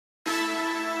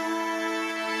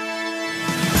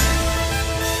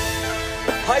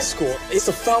High school is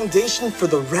the foundation for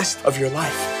the rest of your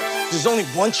life. There's only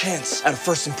one chance at a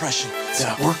first impression.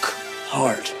 To work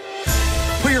hard.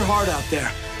 Put your heart out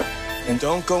there. And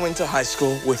don't go into high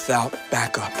school without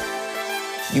backup.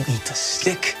 You need to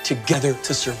stick together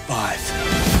to survive.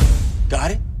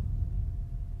 Got it?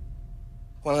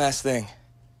 One last thing.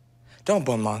 Don't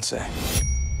bum Monse.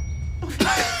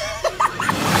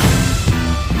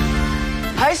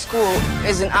 High school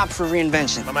is an op for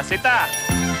reinvention. Mamacita.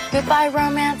 Goodbye,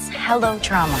 romance. Hello,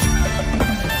 trauma.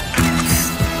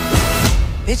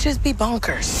 Bitches be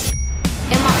bonkers.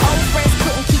 And my old friends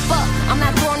couldn't keep up. I'm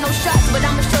not throwing no shots, but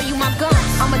I'ma show you my gun.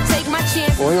 I'ma take my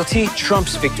chance. Loyalty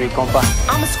trumps victory, compa.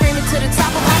 I'ma scream it to the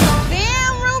top of my lungs.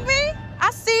 Damn, Ruby,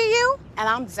 I see you, and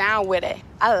I'm down with it.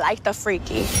 I like the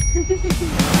freaky.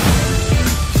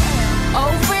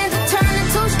 Old friends are turning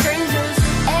to strangers.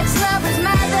 Ex-lovers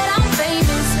mad that I'm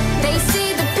famous. They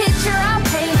see the picture I'm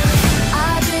painting.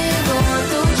 I've been going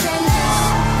through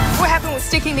changes. What happened with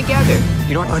sticking together?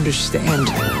 You don't understand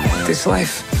this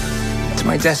life. It's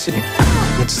my destiny.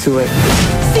 It's too late.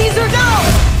 Caesar, no!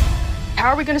 How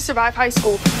are we gonna survive high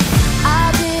school?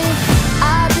 I've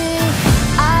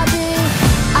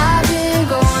been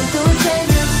going through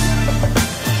changes.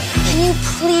 Can you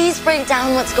please break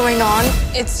down what's going on?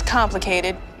 It's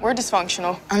complicated. We're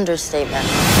dysfunctional. Understatement.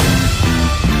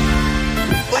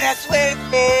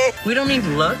 We don't need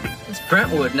luck. It's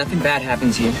Brentwood. Nothing bad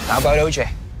happens here. How about OJ?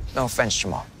 No offense,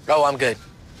 Jamal. Oh, I'm good.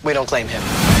 We don't claim him.